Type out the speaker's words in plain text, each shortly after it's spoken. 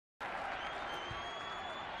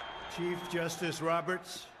Chief Justice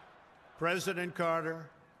Roberts, President Carter,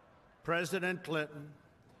 President Clinton,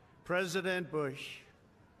 President Bush,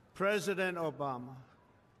 President Obama,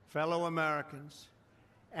 fellow Americans,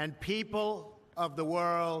 and people of the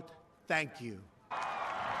world, thank you.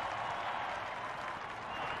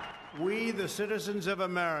 We, the citizens of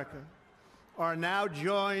America, are now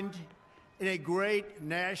joined in a great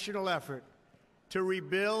national effort to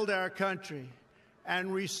rebuild our country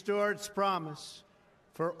and restore its promise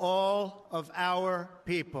for all of our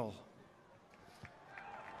people.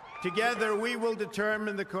 Together, we will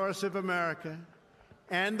determine the course of America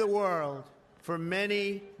and the world for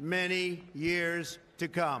many, many years to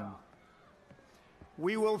come.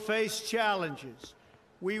 We will face challenges.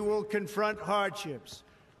 We will confront hardships,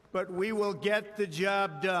 but we will get the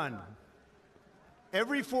job done.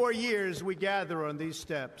 Every 4 years, we gather on these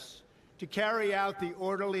steps to carry out the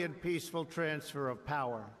orderly and peaceful transfer of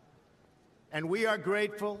power. And we are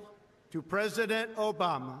grateful to President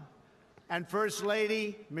Obama and First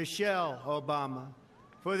Lady Michelle Obama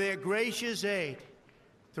for their gracious aid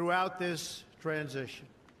throughout this transition.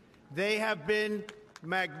 They have been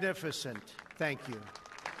magnificent. Thank you. Thank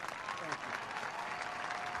you.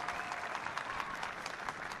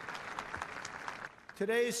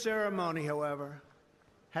 Today's ceremony, however,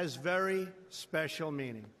 has very special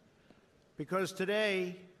meaning, because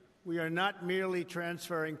today we are not merely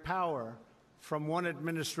transferring power from one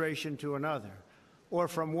administration to another or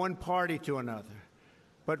from one party to another,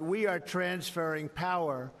 but we are transferring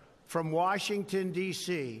power from Washington,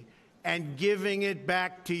 D.C., and giving it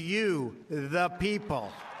back to you, the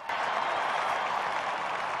people.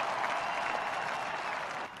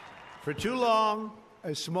 For too long,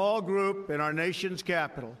 a small group in our nation's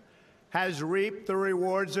capital has reaped the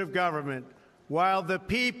rewards of government while the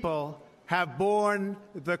people have borne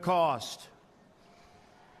the cost.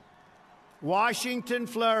 Washington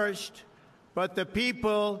flourished, but the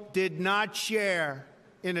people did not share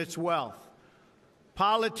in its wealth.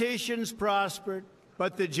 Politicians prospered,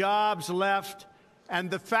 but the jobs left and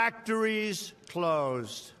the factories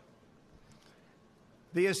closed.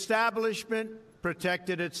 The establishment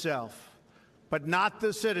protected itself, but not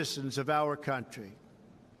the citizens of our country.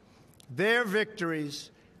 Their victories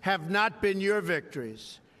have not been your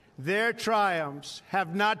victories. Their triumphs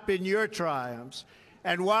have not been your triumphs.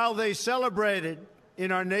 And while they celebrated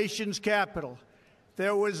in our nation's capital,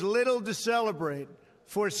 there was little to celebrate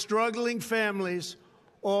for struggling families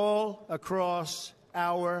all across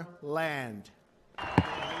our land.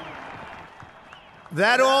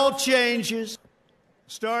 That all changes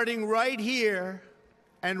starting right here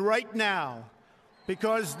and right now,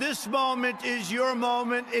 because this moment is your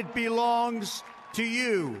moment. It belongs to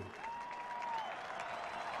you.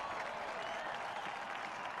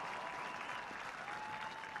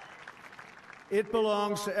 It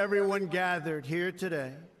belongs to everyone gathered here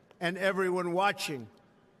today and everyone watching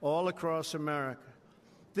all across America.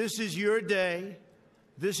 This is your day.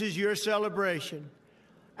 This is your celebration.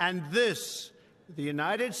 And this, the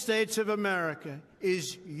United States of America,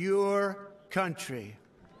 is your country.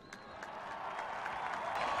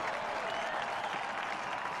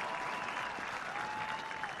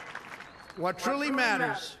 What truly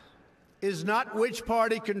matters is not which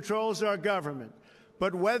party controls our government,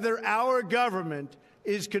 but whether our government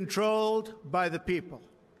is controlled by the people.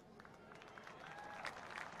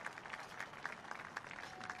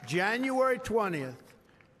 January 20th,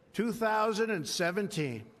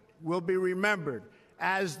 2017 will be remembered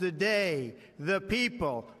as the day the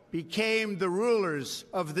people became the rulers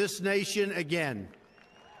of this nation again.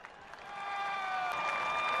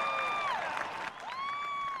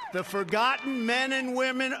 The forgotten men and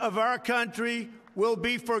women of our country will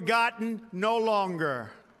be forgotten no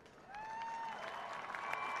longer.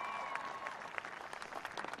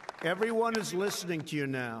 Everyone is listening to you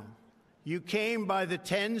now. You came by the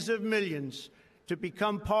tens of millions to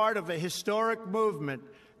become part of a historic movement,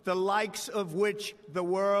 the likes of which the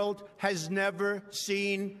world has never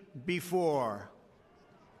seen before.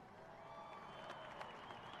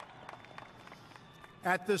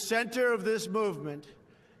 At the center of this movement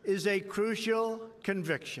is a crucial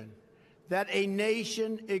conviction that a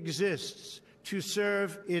nation exists to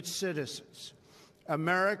serve its citizens.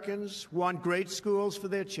 Americans want great schools for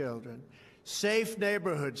their children, safe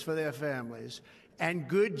neighborhoods for their families, and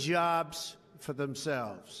good jobs for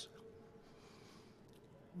themselves.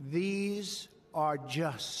 These are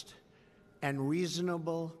just and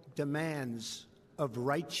reasonable demands of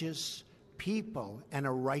righteous people and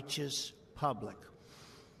a righteous public.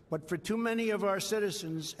 But for too many of our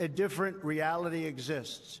citizens, a different reality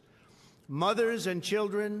exists. Mothers and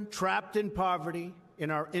children trapped in poverty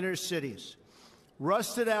in our inner cities,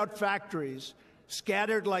 rusted-out factories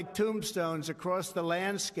scattered like tombstones across the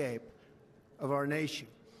landscape of our nation,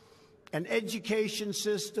 an education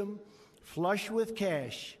system flush with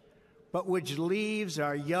cash, but which leaves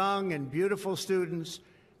our young and beautiful students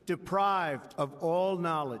deprived of all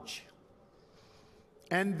knowledge.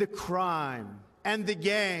 And the crime, and the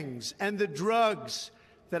gangs, and the drugs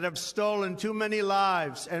that have stolen too many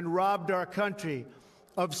lives and robbed our country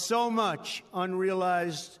of so much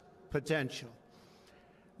unrealized potential.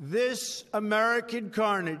 This American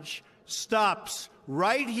carnage stops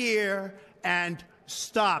right here and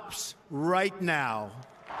stops right now.